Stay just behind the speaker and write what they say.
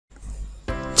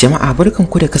Jama'a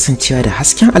barkanku da kasancewa da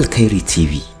Hasken Alkhairi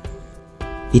TV.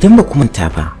 Idan ba ku manta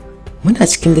ba, muna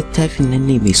cikin littafin nan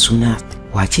ne mai suna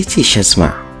Wacece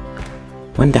Shazmah,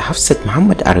 wanda Hafsat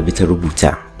Muhammad Arabi ta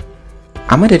rubuta.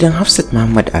 A madadin Hafsat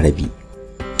Muhammad Arabi,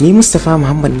 ni Mustapha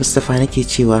Muhammad Mustapha nake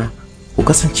cewa ku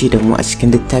kasance da mu a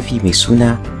cikin littafi mai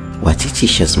suna Wacece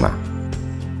Shazmah.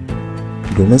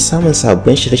 Domin samun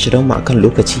sabbin shirye-shiryenmu akan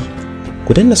lokaci,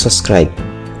 ku danna subscribe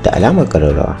da alamar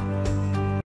ƙararrawa.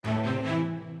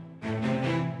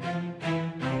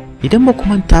 Idan ba ku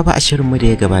manta ba a shirinmu da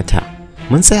ya gabata,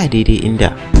 mun tsaya daidai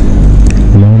inda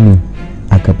Mami,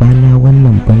 a gabana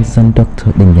wannan banzan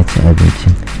doctor din ya ci abincin,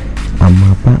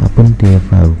 amma ba abin da ya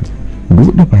faru.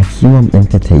 Buɗe baki mam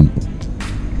ɗinta ta yi.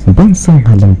 Ban son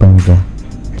halin banza.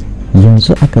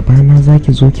 Yanzu a gabana za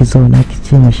ki zo ki zauna ki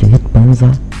ce ma shahid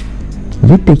banza?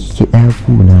 Yadda kike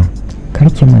ɗaguna, kar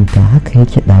ki manta haka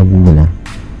yake ɗaguna.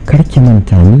 Kar ki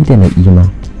manta ni da Na'ima,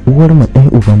 uwar mu ɗaya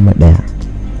uban mu ɗaya.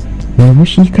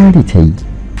 Murmushi Kari ta yi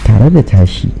tare da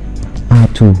tashi. A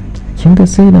to, kin ga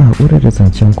sai na haƙura da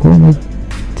zancen komai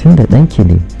tun da ɗanki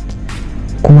ne,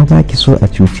 kuma ba ki so a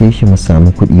cuce shi mu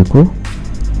samu kuɗi ko?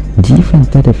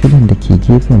 Jifanta da filin da ke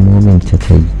gefen mominta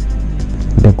ta yi,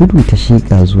 da gudu ta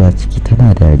sheƙa zuwa ciki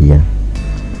tana dariya.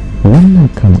 Wannan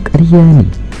kam ƙarya ne,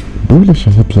 dole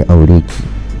shahid ya aure ki,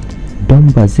 don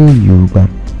ba zai yiwu ba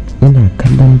ina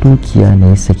kallon dukiya na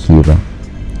ya sake ba.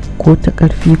 Ko ta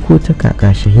ƙarfi ko ta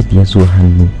kaka shahid ya zo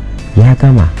hannu ya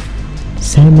gama,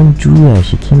 sai mun juya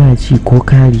shi. Kina ji ko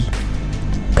Kari?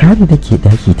 Kari da ke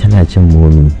ɗaki tana jin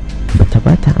momi bata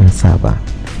bata amsa ba,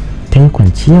 ta yi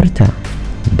kwanciyarta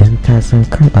don ta san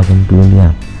kan abin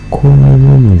duniya komai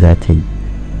momi za ta yi.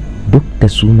 Duk da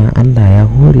suna Allah ya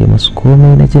hore masu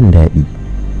komai na jin daɗi,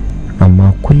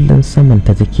 amma kullum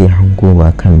samanta take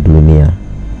hangowa kan duniya,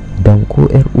 don ko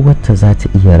 'yar uwarta za ta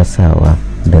iya rasawa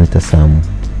don ta samu.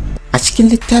 a cikin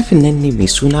littafin nan ne mai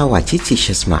suna Wacece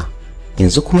Shazmah.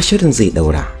 Yanzu kuma shirin zai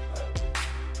daura.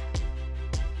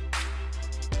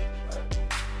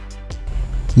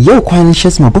 Yau kwanan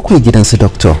Shazmah 7 gidansu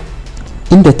Doctor,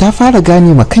 inda ta fara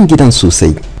gane ma kan gidan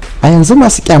sosai. A yanzu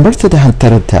masu kyamarta da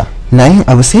hantararta na yin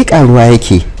abu sai karuwa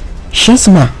yake.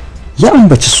 Shazmah ya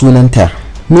ambaci sunanta.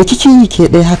 Me kike yi ke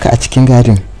ɗaya haka a cikin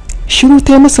gadin? Shiru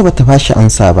ta yi masa bata bashi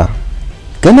ansa ba.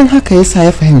 Ganin haka yasa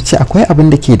ya fahimci akwai abin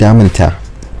da ke damunta.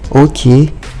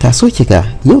 Ok, taso ki ga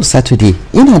yau Saturday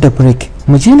ina da break,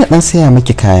 mu je na dan saya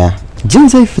miki kaya. Jin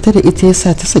zai fita da ita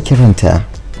yasa ta saki ranta.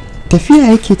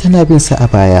 Tafiya yake tana bin sa a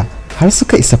baya har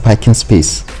suka isa parking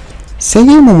space. Sai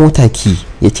ya ma mota ki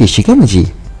yace shiga mu je.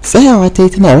 Tsayawa ta yi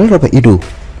tana rarraba ido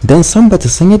dan san bata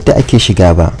san yadda ake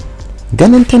shiga ba.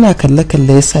 Ganin tana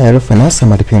kalle-kalle yasa ya rufe nasa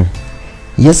marfin.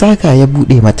 Ya zaga ya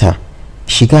bude mata.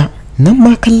 Shiga, nan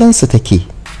ma kallon sa take.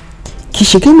 Ki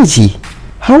shiga mu je.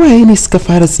 Hawaye ne suka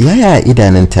fara tsiyaya a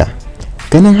idanunta.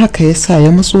 Ganin haka yasa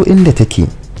ya matso inda take.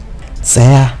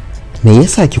 Tsaya, me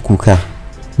yasa ki kuka?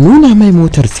 Nuna mai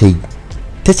motar ta yi.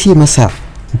 Ta ce masa,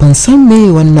 ban san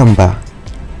meye wannan ba.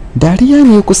 Dariya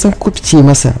ne kusan kubce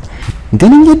masa.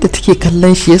 Ganin yadda take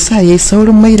kallon shi yasa yayi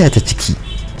saurin maida ta ciki.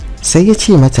 Sai ya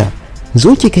ce mata,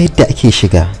 zo ki ga yadda ake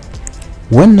shiga.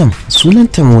 Wannan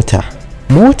sunanta mota.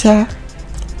 Mota?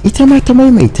 Ita ma ta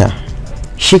maimaita.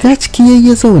 Shiga ciki yayi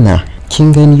ya zauna.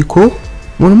 Kin gani ko?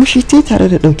 Murmushi ta tare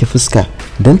da ɗauke fuska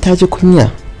don ta ji kunya.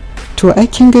 To ai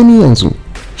kin gani yanzu,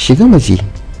 shiga maje.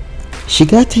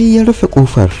 Shiga ta yi ya rufe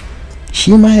ƙofar.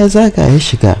 Shi ma ya zaga ya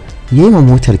shiga, ya yi ma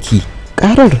motar ki.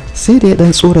 Ƙarar sai da ya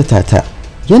ɗan tsorata ta.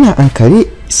 Yana ankare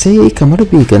sai ya yi kamar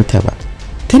bai ganta ba.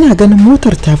 Tana ganin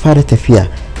motar ta fara tafiya,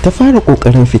 ta fara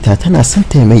ƙoƙarin fita tana son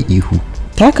ta mai ihu.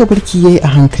 Taka birki ya yi a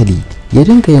hankali, ya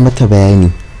dinga yi mata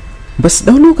bayani. Ba su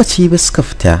ɗau lokaci ba suka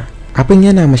fita. Abin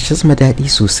yana ma Shazmah daɗi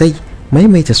sosai,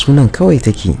 maimaita sunan kawai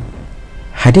take.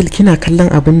 Hadil, kina kallon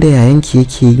abin da yayanki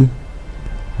yake yi?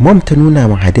 Mom ta nuna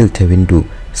ma Hadil ta window,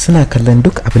 suna kallon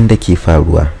duk abin da ke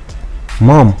faruwa.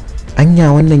 Mom,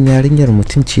 anya wannan yarinyar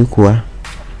mutum ce kuwa?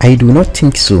 I do not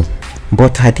think so,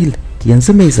 but Hadil,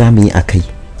 yanzu mai zamu yi a kai?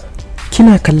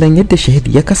 Kina kallon yadda shahid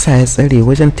ya kasa ya tsare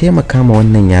wajen taimaka ma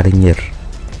wannan yarinyar.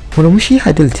 Murmushi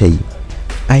Hadil ta yi.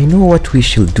 I know what we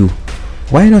should do.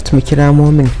 Why not mu kira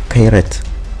momin Kairat?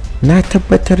 Na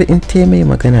tabbatar in ta mai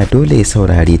magana dole ya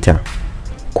saurare ta.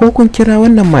 Ko kun kira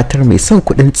wannan matar mai son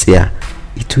kuɗin tsiya,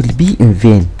 it will be in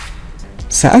vain.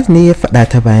 Sa'ad ne ya faɗa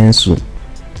ta bayan su,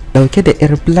 ɗauke da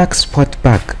 'yar black spot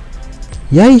bag.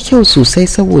 Ya yi kyau sosai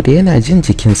saboda yana jin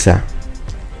jikinsa.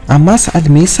 Amma Sa'ad,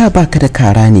 me yasa baka da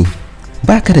kara ne?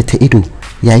 Baka da ta ido,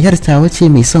 yayar ta wace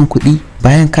mai son kuɗi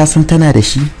bayan ka san tana da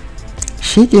shi?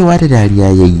 Shegewa da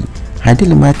dariya yayi.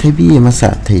 Hadil ma ta biye masa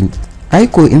ta yi.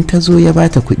 Aiko in ta zo ya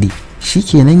bata kuɗi,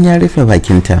 shikenan ya rufe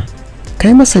bakinta.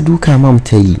 kai masa duka mam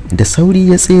ta yi da sauri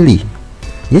ya tsere.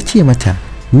 Ya ce mata,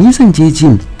 ni zan je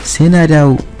jim sai na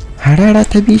dawo. Harara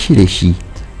ta bi shi da shi,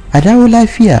 a dawo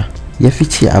lafiya, ya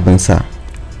fice abinsa.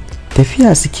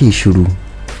 Tafiya suke shiru,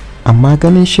 amma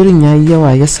ganin shirin ya yi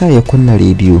yawa ya sa ya kunna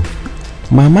rediyo.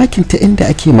 Mamakin ta inda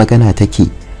ake magana take,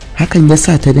 hakan ya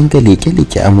sa ta dinga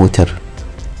leke-leke a motar.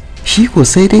 Shi ko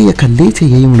sai dai ya kalle ta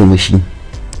ya yi murmushi.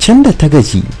 Can da ta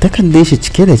gaji ta kalle shi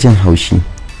cike da jin haushi,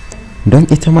 don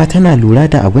ita ma tana lura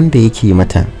da abin da yake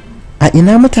mata. A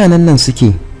ina mutanen nan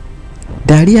suke?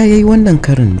 Dariya ya yi wannan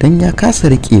karin don ya kasa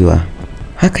riƙewa,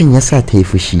 hakan ya sa ta yi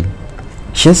fushi.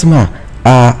 Shazmah,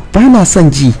 ba na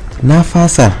son ji, na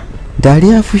fasa.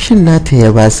 Dariya fushin nata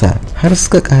ya basa har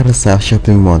suka karasa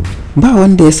shopping mall. Ba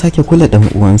wanda ya sake kula ɗan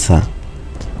uwansa,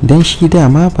 don shi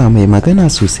dama ba mai magana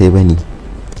sosai ba ne.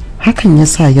 Hakan ya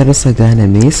sa ya rasa gane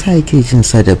me yasa yake jin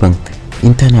sa daban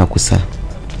in tana kusa.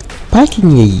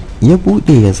 Fakin ya yi, ya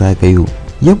buɗe ya zagayo,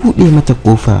 ya buɗe mata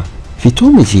ƙofa.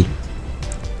 Fito mu je.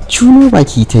 Cuno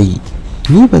baki ta yi,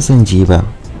 ni ba zan je ba.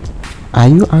 Are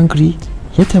you angry?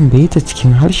 Ya tambaye ta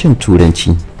cikin harshen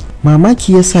turanci.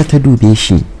 Mamaki ya sa ta dube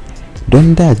shi,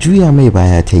 don da juya mai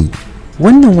baya ta yi.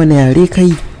 Wannan wani yare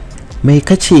kai? Mai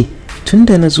kace? Tun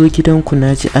da na zo gidanku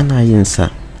na ji ana yin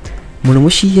sa.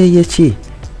 Murmushi ya ce,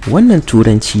 wannan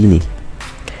turanci ne.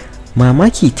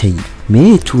 Mamaki ta yi,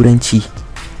 meye turanci?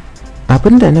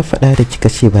 Abinda na faɗa da kika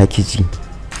ce baki ji.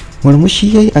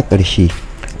 Murmushi ya yi a ƙarshe,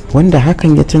 wanda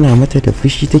hakan ya tuna mata da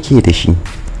fushi take da shi.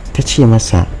 Ta ce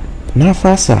masa, na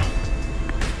fasa.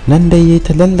 Nan dai ya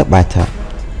ta lallaɓa ta.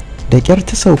 Da ƙyar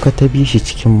ta sauka ta bi shi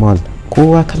cikin mall,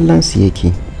 kowa kallon su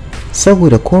yake.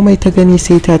 Saboda komai ta gani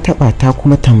sai ta taɓa ta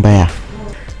kuma tambaya.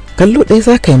 Kallo ɗaya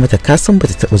za ka yi mata kasan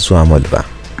bata taɓa zuwa mall ba.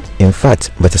 In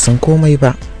fact, bata san komai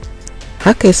ba.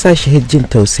 Haka ya sa shi jin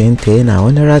tausayinta yana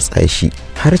wani ratsa shi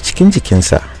har cikin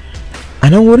jikinsa. A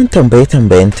nan wurin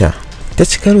tambaye-tambayenta, ta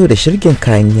ci karo da shirgin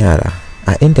kayan yara,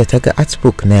 a inda ta ga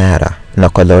artbook na yara na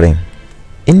coloring,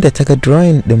 inda ta ga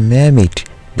drawing ɗin mermaid.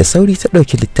 Da sauri ta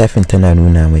ɗauki littafin tana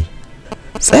nuna mai.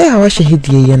 Tsayawa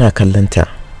shahidiyar yana kallonta.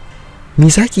 Me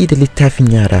zaki da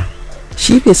littafin yara?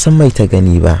 Shi bai san mai ta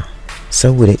gani ba,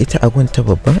 saboda ita agunta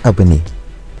babban abu ne.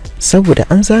 Saboda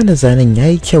an zana zanen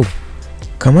yayi kyau,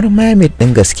 kamar mermaid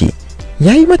ɗin gaske.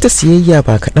 Yayi mata siyayya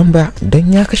ba kaɗan ba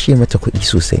don ya kashe mata kuɗi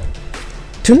sosai.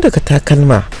 Tun daga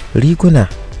takalma, riguna,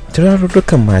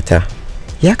 turarurrukan mata,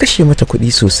 ya kashe mata kuɗi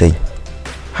sosai.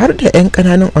 Har da 'yan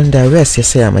ƙananan underwears ya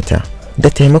saya mata, da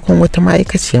taimakon wata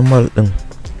ma'aikaciyar mall ɗin.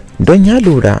 Don ya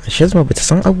lura Shazmah bata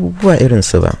san abubuwa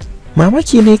irinsu ba.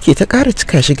 Mamaki ne ke ta ƙara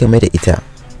cika shi game da ita.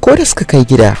 Ko da suka kai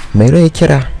gida, Mairo ya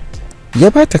kira, ya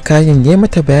ba ta kayan, ya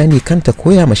mata bayani kan ta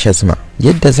koya ma Shazmah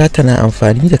yadda za ta na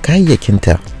amfani da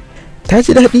kayayyakinta. Ta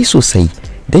ji daɗi sosai,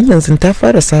 don yanzu ta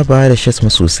fara sabawa da Shazmah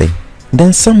sosai.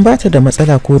 Don san ba ta da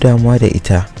matsala ko damuwa da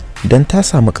ita, don ta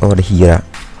samu ƙawar hira.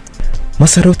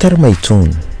 Masarautar Maitun.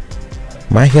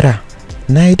 Mahira,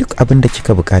 na yi duk abin da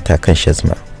kika bukata kan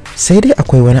Shazmah, sai dai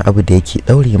akwai wani abu da yake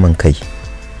ɗaure min kai.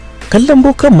 Kallon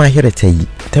bokan Mahira ta yi,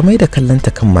 ta mai da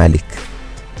kallonta kan Malik.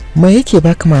 Mai yake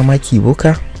baka mamaki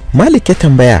boka? Malik ya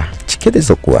tambaya cike da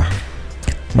zakuwa.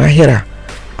 Mahira,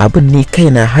 abin ni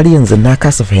kaina har yanzu na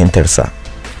kasa fahimtarsa.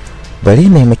 Bari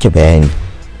na yi maki bayani.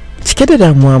 Cike da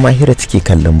damuwa Mahira take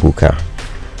kallon boka.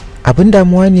 Abin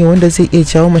damuwa ne wanda zai iya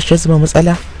jawo ma Shazmah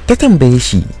matsala? Ta tambaye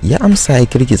shi, ya amsa ya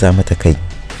girgiza mata kai.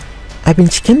 A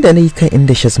binciken da na yi kan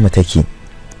inda Shazmah take,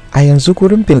 a yanzu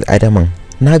gurin bil'adaman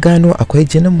na gano akwai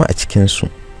jininmu a cikinsu.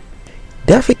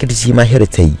 Dafa ƙirji Mahira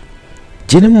ta yi.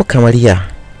 Jininmu kamar ya?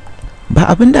 Ba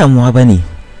abin damuwa ba ne,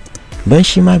 don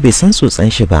shi ma bai san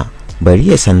tsotsan shi ba, bari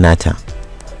ya san nata.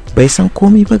 Bai san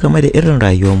komai ba game da irin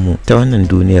rayuwarmu ta wannan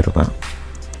duniyar ba.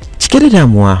 Cike da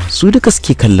damuwa su duka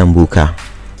suke kallon boka.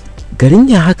 Garin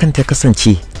ya hakan ta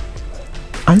kasance,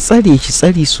 an tsare shi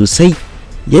tsari sosai,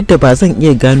 yadda ba zan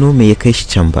iya gano me ya kai shi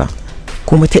can ba,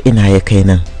 kuma ta ina ya kai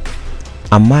nan.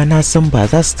 Amma na san ba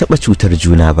za su taɓa cutar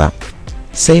juna ba,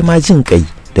 sai ma jin ƙai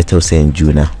da tausayin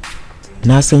juna.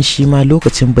 Na san shi ma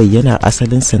lokacin bayyana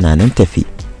asalinsa na nan tafi.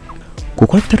 Ku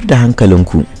kwantar da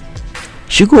hankalinku.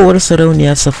 Shigowar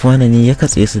sarauniya Safwana ne ya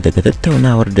katse su daga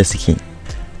tattaunawar da suke.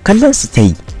 Kallon su ta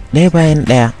yi, ɗaya bayan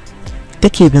ɗaya,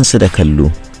 take bin su da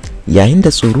kallo, yayin da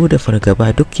tsoro da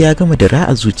fargaba duk ya gama dira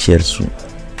a zuciyarsu.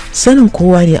 Sanin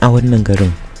kowa ne a wannan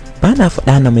garin, ba na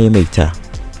faɗa na maimaita,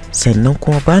 sannan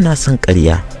kuma ba na son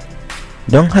ƙarya.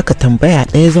 Don haka tambaya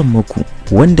ɗaya zan muku,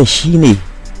 wanda shi ne,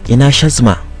 ina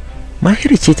Shazmah?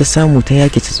 Mahira ce ta samu ta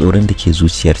yake ci tsoron da ke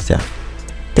zuciyarta.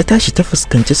 Ta tashi ta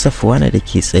fuskanci Safwana da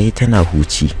ke tsaye tana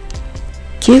huci.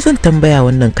 Ke zan tambaya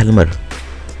wannan kalmar,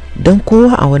 don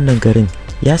kowa a wannan garin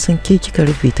ya san ke kika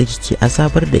rufe ta kike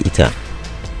azabar da ita.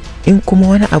 in kuma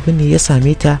wani abu ne ya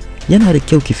same ta yana da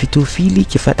kyau ki fito fili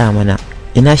ki faɗa mana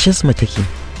ina shazmah take.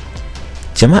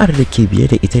 Jama'ar da ke biye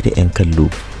da ita da 'yan kallo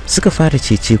suka fara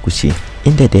cece kuce,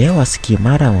 inda da yawa suke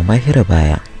mara wa Mahira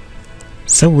baya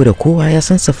saboda kowa ya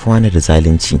san Safwana da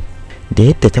zalunci da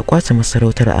yadda ta kwace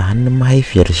masarautar a hannun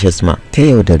mahaifiyar shazmah ta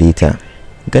yaudare ta.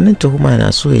 Ganin tuhuma na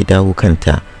so ya dawo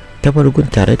kanta, ta bargun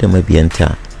tare da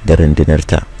mabiyanta da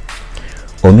rundunarta.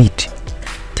 Omid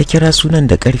ta kira sunan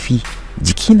da ƙarfi,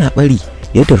 jiki na bari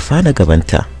ya durfana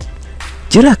gabanta.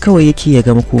 Jira kawai yake ya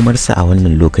ga makomarsa a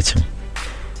wannan lokacin.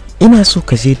 Ina so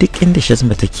ka je duk inda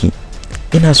shazmah take,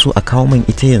 ina so a kawo min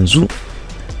ita yanzu.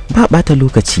 Ba ɓata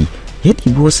lokaci ya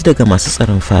ɗibi wasu daga masu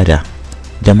tsaron fada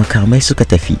da makamai suka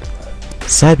tafi.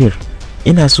 Sabir,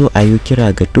 ina so a yi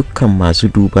kira ga dukkan masu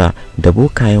duba da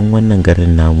bokayen wannan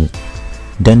garin namu,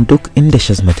 don duk inda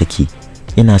shazmah take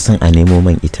ina son a nemo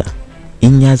man ita.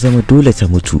 In ya zama dole ta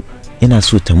mutu, ina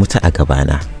so ta mutu a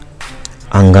gabana.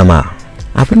 An gama.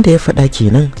 Abin da ya faɗa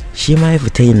kenan, shi ma ya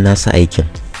fita yin nasa aikin.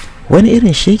 Wani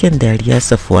irin shegen dariya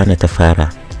Safwana ta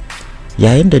fara,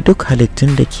 yayin da duk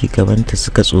halittun da ke gabanta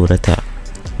suka tsorata.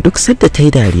 Duk sadda ta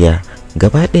yi dariya,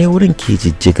 gaba ɗaya wurin ke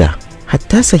jijjiga.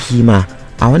 Hatta Sahima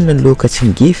a wannan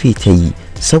lokacin gefe ta yi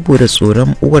saboda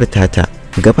tsoron uwar tata.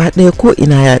 Gaba ɗaya ko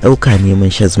ina ya ɗauka neman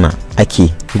shazmah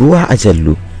ake, ruwa a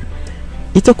jallo.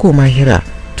 Ita ko Mahira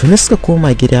tuni suka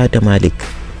koma gida da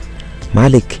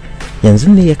Malik yanzu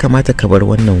ne ya kamata ka bar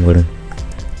wannan wurin.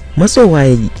 Matsowa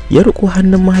ya riko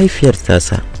hannun mahaifiyar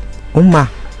tasa. Umma,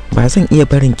 ba zan iya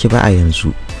barin ki ba a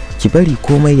yanzu, ki bari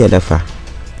komai ya lafa.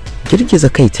 Girgiza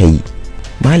kai ta yi.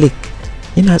 Malik,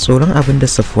 ina tsoron abin da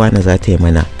Safwana za ta yi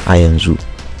mana a yanzu.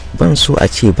 Ban so a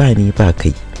ce ba ni ba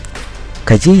kai.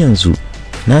 Ka je yanzu,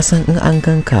 na san in an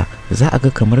ganka za a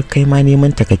ga kamar kai ma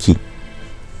neman ta kake.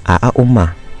 A'a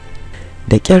umma.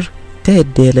 Da ƙyar ta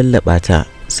yadda ya lallaba ta,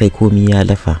 sai komi ya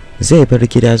lafa. Zai bar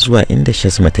gida zuwa inda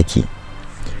shazmah take.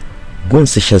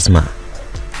 Gunsu shazmah.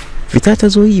 Fita ta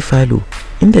zo yi falo,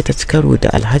 inda ta ci karo da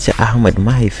Alhaji Ahmad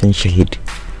mahaifin Shahid.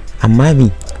 Amma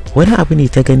wani abu ne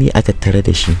ta gani a tattare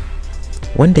da shi,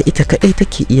 wanda ita kaɗai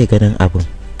take iya ganin abin,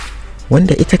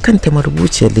 wanda ita kanta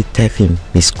marubuciyar littafin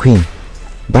Miss Queen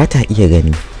ba ta iya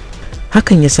gani.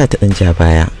 Hakan ya sa ta ɗan ja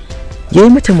baya. Ya yi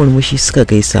mata murmushi suka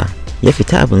gaisa, ya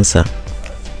fita abinsa.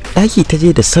 Ɗaki ta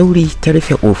je da sauri ta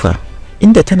rufe ƙofa,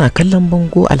 inda tana kallon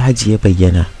bango Alhaji ya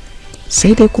bayyana.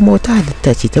 Sai dai kuma wata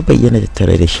halitta ce ta bayyana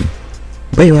tattare da shi.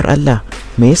 Baiwar Allah,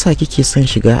 me yasa kike son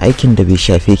shiga aikin da bai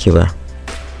shafe ki ba?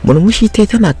 Murmushi tai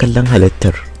tana kallon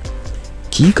halittar.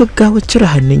 Ki yi gaggawar cire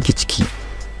hannunki ciki.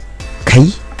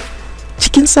 Kai?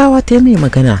 Cikin sawa ta mai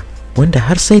magana, wanda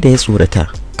har sai da ya tsorata.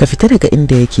 Ka fita daga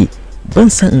inda yake, ban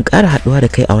san in ƙara haɗuwa da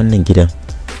kai a wannan gidan.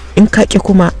 In ka ƙi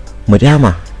kuma, mu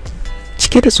dama.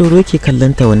 Cike da tsoro yake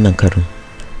kallon ta wannan karin.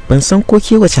 Ban san ko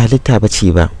ke wace halitta bace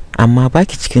ba, amma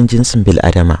baki cikin jinsin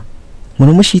bil'adama.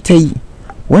 Murmushi ta yi.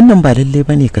 Wannan ba lalle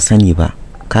bane ka sani ba,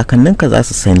 kakanninka za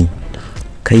su sani.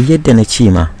 Ka yi yadda na ce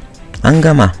ma. An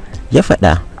gama, ya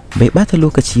faɗa. Bai ɓata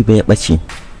lokaci ba ya ɓace.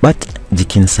 Bat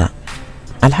jikinsa.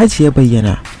 Alhaji ya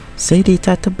bayyana, sai dai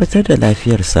ta tabbatar da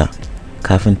lafiyarsa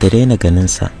kafin ta daina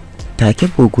ganinsa.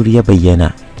 Take Bogur ya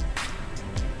bayyana.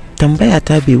 Tambaya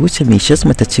ta bai wuce mai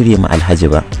shazmah ta cire ma Alhaji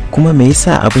ba, kuma me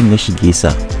yasa abin ya shige sa.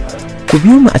 Ku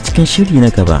biyo mu a cikin shiri na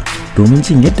gaba domin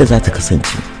jin yadda za ta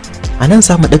kasance. A nan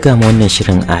za mu ɗaga ma wannan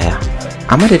shirin aya.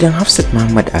 A madadin Hafsat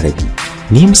Muhammad Arabi,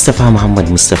 ni Mustapha Muhammad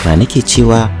Mustapha nake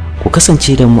cewa ku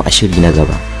kasance da mu a shiri na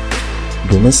gaba.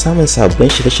 Domin samun sabbin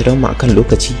shirye-shiryenmu akan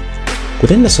lokaci, ku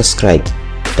danna subscribe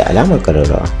da alamar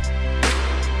ƙararrawa.